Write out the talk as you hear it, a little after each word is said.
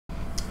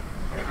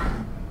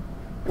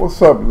What's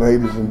up,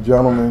 ladies and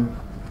gentlemen,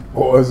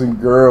 boys and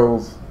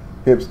girls,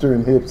 hipster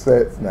and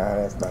hipsets? Nah,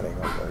 that's not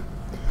ain't gonna work.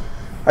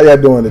 How y'all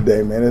doing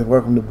today, man?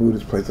 Welcome to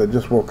Buddha's Place. I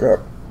just woke up,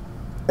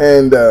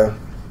 and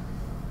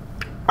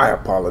I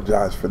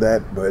apologize for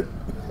that, but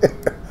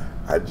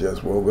I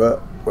just woke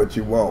up. What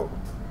you want?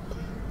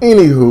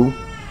 Anywho,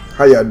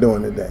 how y'all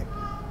doing today?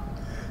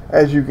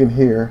 As you can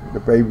hear, the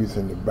baby's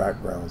in the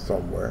background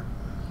somewhere,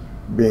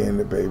 being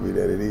the baby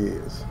that it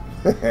is.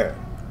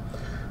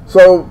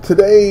 So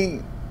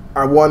today,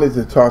 I wanted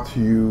to talk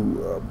to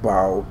you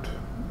about,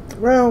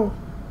 well,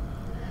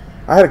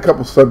 I had a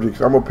couple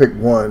subjects. I'm going to pick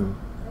one.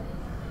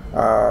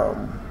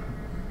 I'm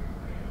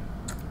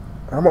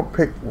going to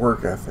pick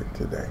work ethic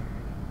today.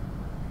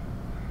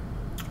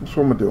 That's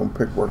what I'm going to do. I'm going to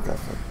pick work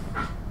ethic.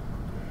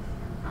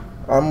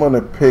 I'm going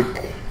to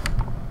pick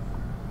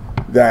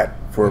that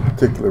for a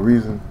particular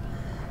reason.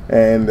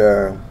 And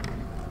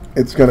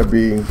it's going to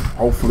be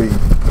hopefully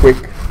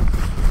quick,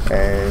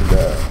 and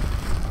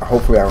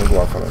hopefully I don't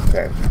go off on a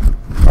tangent.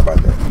 How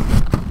about that?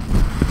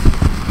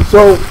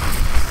 So,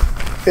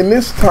 in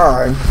this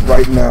time,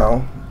 right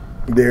now,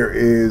 there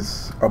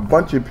is a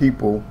bunch of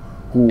people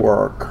who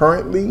are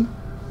currently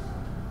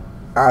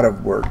out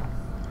of work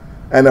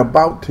and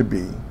about to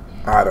be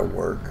out of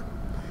work.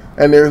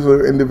 And there's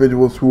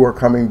individuals who are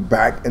coming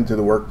back into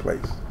the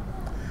workplace.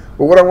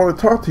 But what I want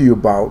to talk to you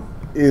about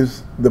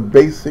is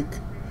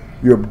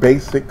your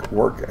basic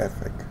work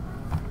ethic.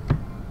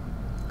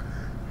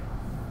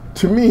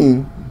 To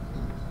me,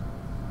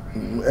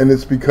 and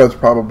it's because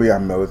probably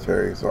I'm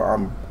military, so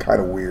I'm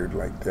kind of weird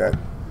like that.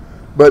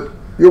 But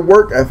your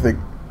work ethic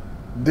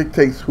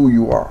dictates who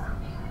you are.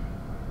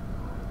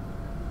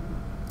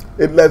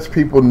 It lets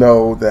people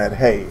know that,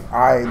 hey,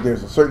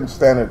 there's a certain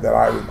standard that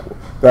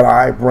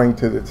I bring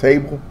to the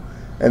table,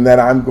 and that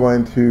I'm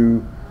going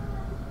to.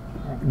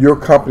 Your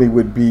company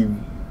would be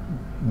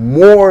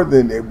more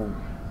than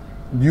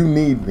you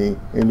need me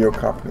in your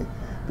company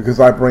because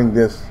I bring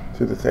this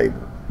to the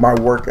table. My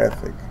work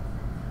ethic.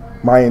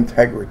 My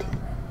integrity.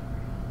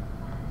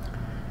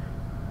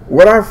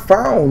 What I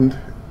found,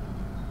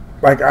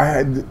 like I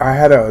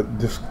had a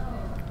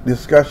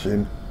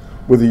discussion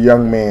with a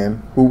young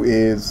man who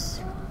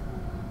is,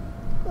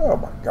 oh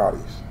my God,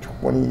 he's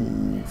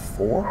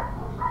 23,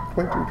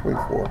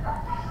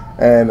 24,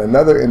 and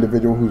another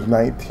individual who's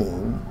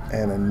 19,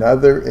 and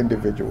another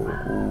individual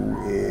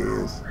who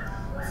is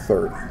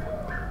 30.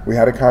 We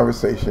had a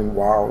conversation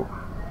while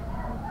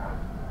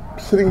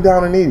sitting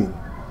down and eating.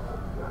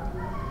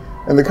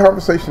 And the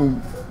conversation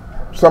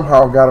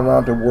somehow got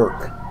around to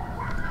work.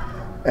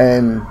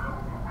 And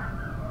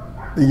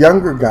the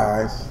younger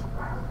guys,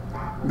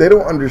 they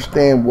don't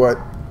understand what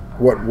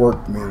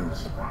work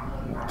means.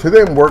 To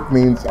them, work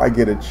means I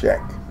get a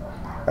check.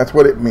 That's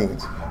what it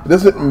means. It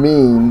doesn't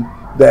mean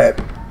that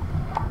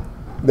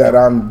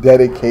I'm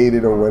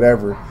dedicated or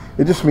whatever.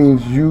 It just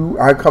means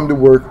I come to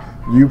work,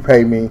 you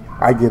pay me,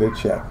 I get a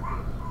check.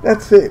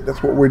 That's it.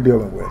 That's what we're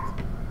dealing with.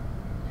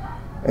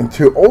 And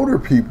to older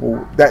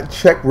people, that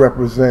check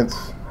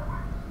represents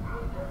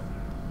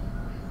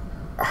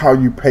how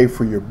you pay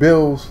for your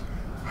bills,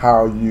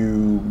 how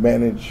you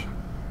manage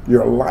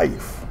your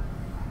life.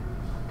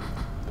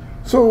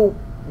 So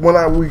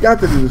when we got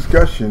to the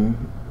discussion,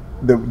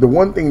 the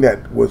one thing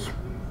that was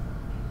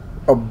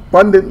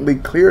abundantly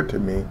clear to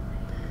me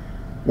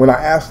when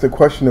I asked the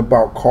question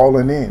about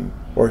calling in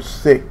or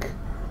sick,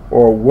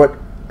 or what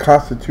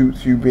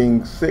constitutes you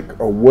being sick,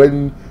 or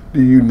when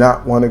do you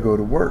not want to go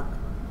to work.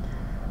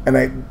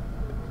 And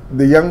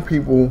the young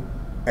people,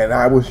 and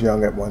I was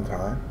young at one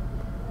time,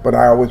 but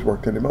I always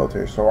worked in the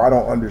military, so I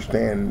don't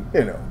understand,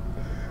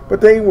 But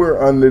they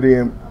were under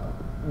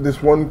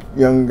this one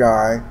young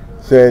guy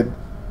said,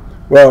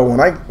 well,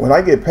 when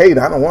I get paid,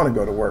 I don't want to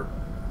go to work.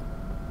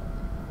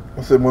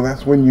 I said, well,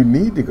 that's when you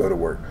need to go to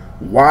work.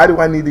 Why do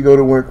I need to go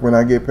to work when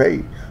I get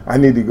paid? I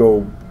need to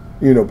go,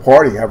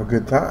 party, have a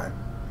good time.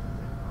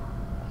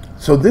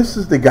 So this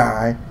is the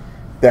guy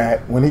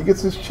that when he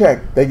gets his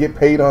check, they get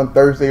paid on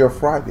Thursday or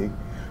Friday.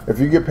 If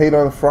you get paid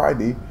on a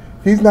Friday,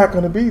 he's not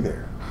going to be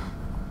there.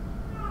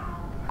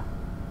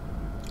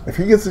 If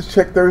he gets his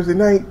check Thursday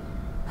night,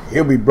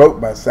 he'll be broke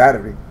by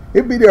Saturday.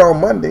 He'll be there on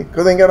Monday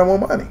because they ain't got no more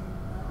money.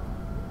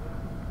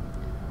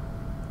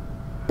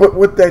 But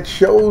what that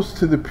shows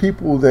to the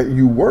people that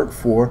you work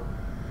for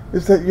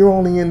is that you're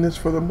only in this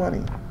for the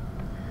money.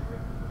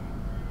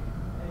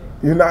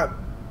 You're not.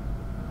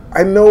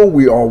 I know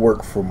we all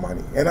work for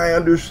money, and I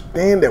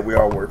understand that we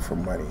all work for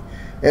money,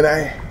 and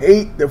I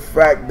hate the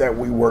fact that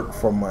we work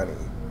for money.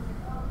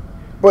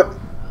 But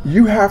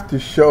you have to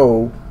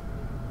show,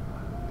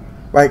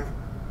 like,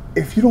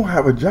 if you don't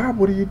have a job,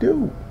 what do you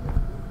do?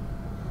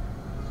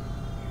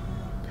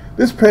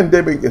 This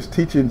pandemic is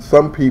teaching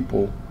some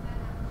people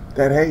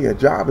that, hey, a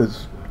job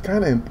is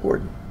kind of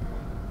important.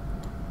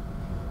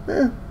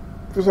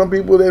 For some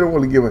people, they don't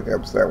really give a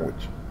ham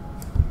sandwich.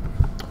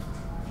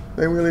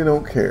 They really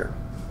don't care.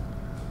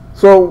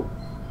 So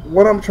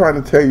what I'm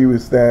trying to tell you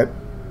is that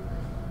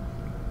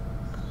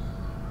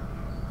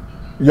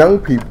young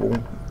people,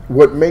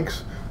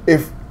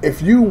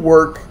 if you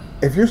work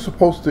if you're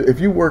supposed to, if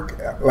you work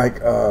like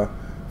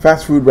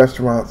fast food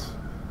restaurants,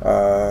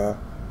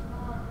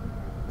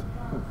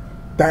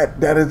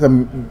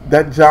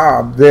 that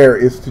job there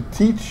is to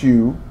teach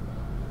you.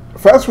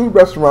 Fast food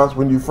restaurants,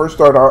 when you first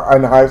start out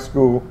in high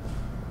school,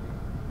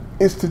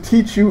 is to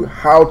teach you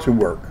how to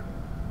work.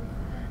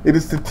 It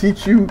is to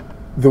teach you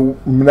the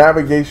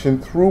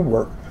navigation through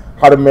work,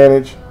 how to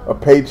manage a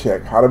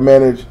paycheck, how to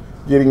manage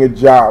getting a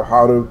job,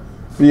 how to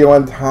be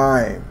on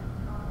time.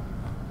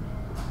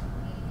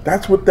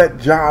 That's what that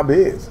job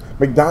is.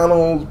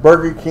 McDonald's,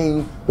 Burger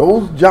King,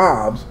 those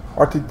jobs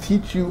are to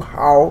teach you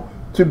how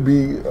to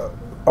be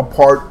a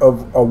part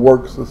of a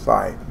work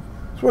society.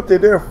 That's what they're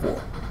there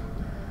for.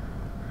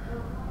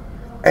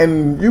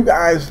 And you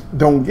guys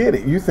don't get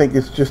it. You think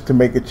it's just to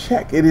make a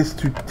check. It is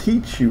to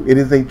teach you. It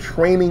is a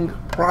training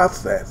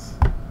process.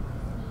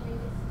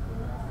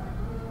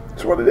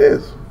 That's what it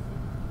is.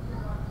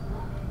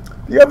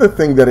 The other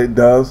thing that it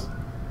does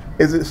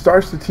is it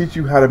starts to teach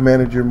you how to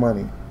manage your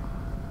money.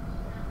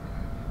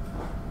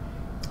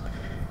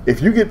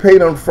 If you get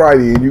paid on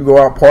Friday and you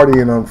go out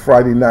partying on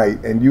Friday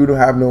night and you don't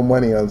have no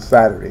money on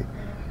Saturday,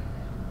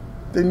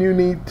 then you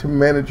need to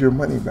manage your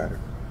money better.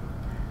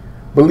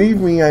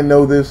 Believe me, I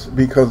know this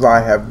because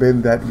I have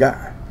been that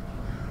guy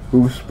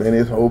who spent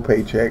his whole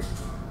paycheck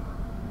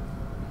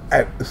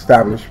at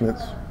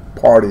establishments,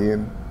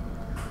 partying,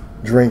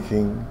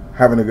 drinking,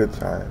 having a good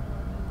time.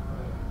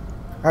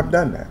 I've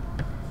done that.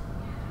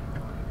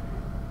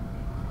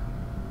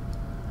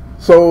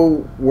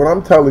 So what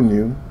I'm telling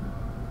you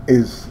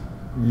is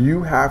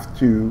you have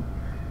to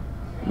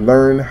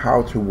learn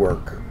how to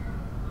work.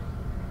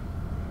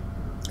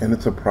 And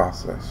it's a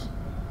process.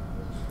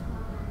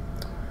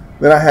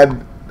 Then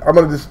I'm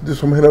going to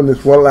just hit on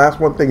this last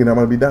one thing and I'm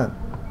going to be done.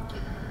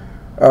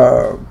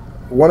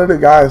 One of the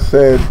guys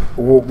said,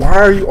 well, why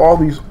are you all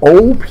these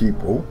old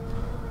people?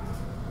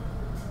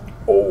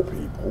 Old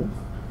people.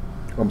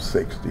 I'm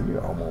 60,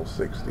 almost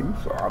 60,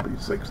 so I'll be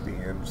 60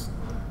 in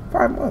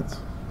 5 months.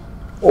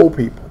 Old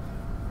people.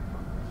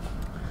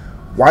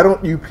 Why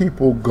don't you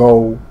people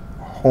go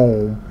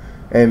home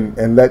and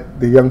let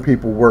the young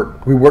people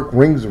work? We work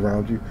rings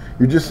around you.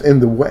 You're just in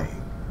the way.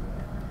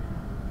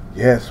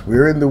 Yes,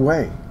 we're in the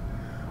way,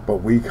 but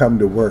we come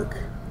to work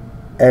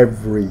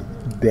every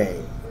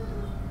day.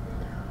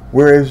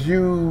 Whereas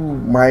you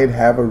might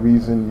have a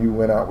reason you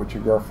went out with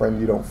your girlfriend,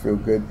 you don't feel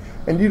good,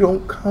 and you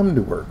don't come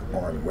to work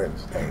on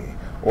Wednesday,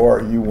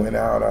 or you went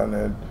out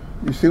on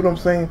you see what I'm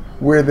saying?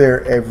 We're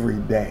there every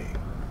day.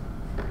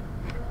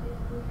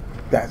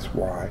 That's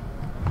why.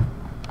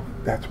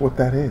 That's what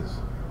that is.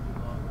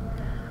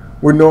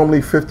 We're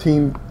normally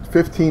 15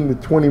 to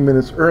 20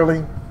 minutes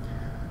early.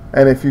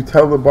 And if you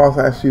tell the boss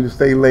asks you to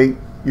stay late,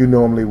 you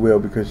normally will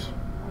because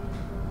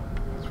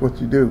it's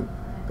what you do.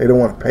 They don't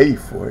want to pay you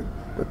for it,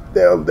 but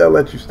they'll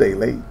let you stay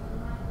late.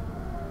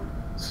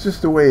 It's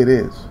just the way it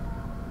is.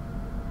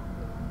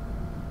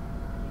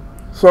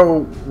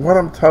 So what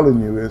I'm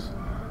telling you is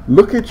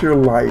look at your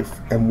life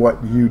and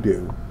what you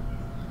do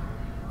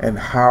and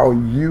how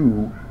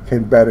you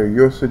can better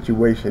your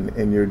situation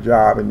in your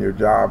job and your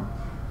job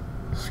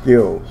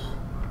skills.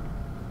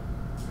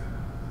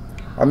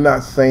 I'm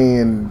not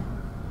saying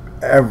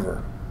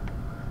ever.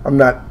 I'm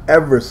not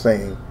ever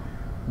saying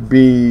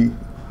be,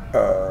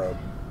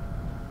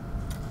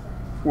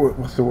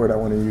 what's the word I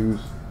want to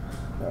use?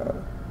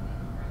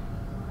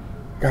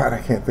 God,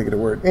 I can't think of the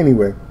word.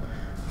 Anyway,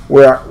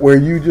 where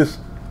you just,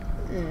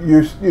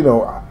 when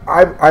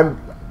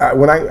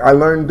I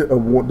learned, the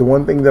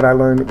one thing that I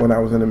learned when I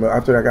was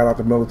after I got out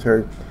the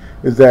military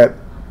is that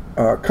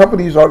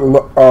companies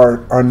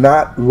are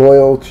not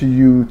loyal to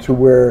you to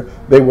where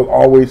they will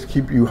always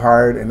keep you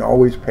hired and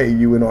always pay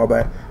you and all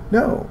that.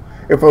 No.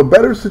 If a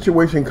better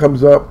situation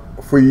comes up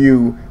for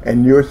you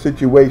and your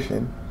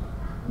situation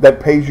that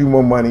pays you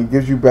more money,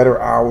 gives you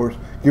better hours,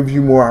 gives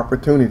you more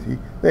opportunity,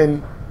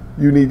 then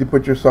you need to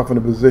put yourself in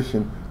a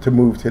position to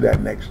move to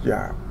that next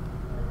job.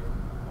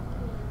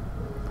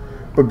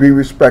 But be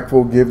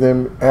respectful, give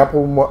them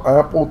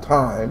ample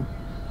time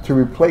to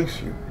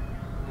replace you.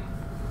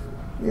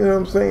 You know what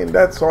I'm saying?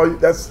 That's all.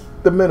 That's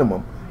the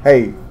minimum.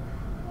 Hey,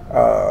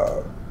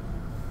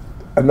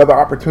 another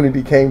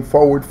opportunity came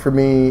forward for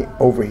me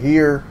over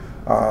here.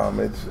 I'm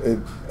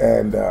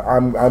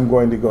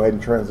going to go ahead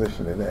and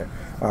transition in there.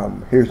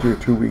 Here's your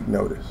 2-week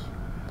notice.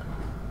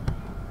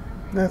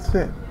 That's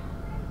it.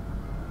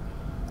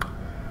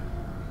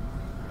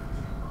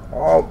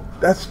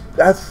 That's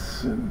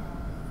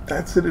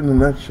it in a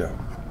nutshell.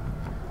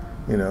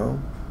 You know,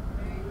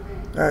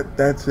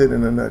 that's it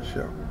in a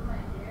nutshell.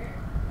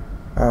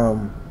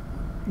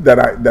 That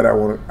I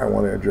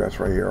want to address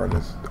right here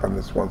on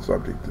this one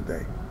subject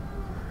today.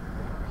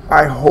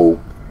 I hope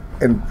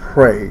and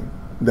pray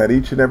that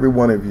each and every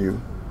one of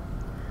you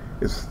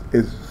is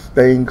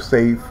staying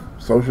safe,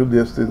 social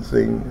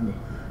distancing, and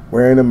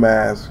wearing a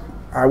mask.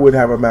 I would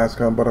have a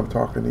mask on, but I'm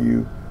talking to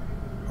you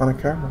on a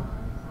camera.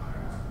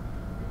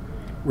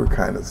 We're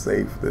kind of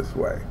safe this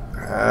way.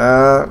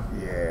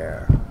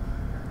 Yeah.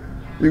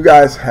 You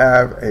guys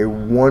have a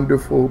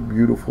wonderful,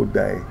 beautiful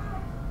day.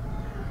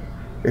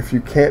 If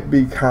you can't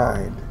be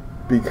kind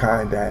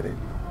at it.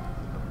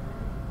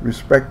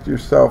 Respect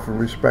yourself and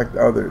respect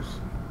others,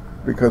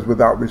 because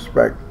without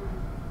respect,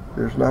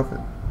 there's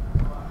nothing.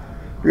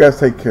 You guys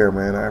take care,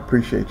 man. I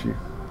appreciate you.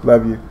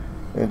 Love you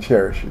and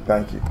cherish you.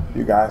 Thank you.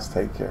 You guys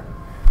take care.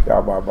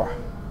 Y'all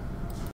bye-bye.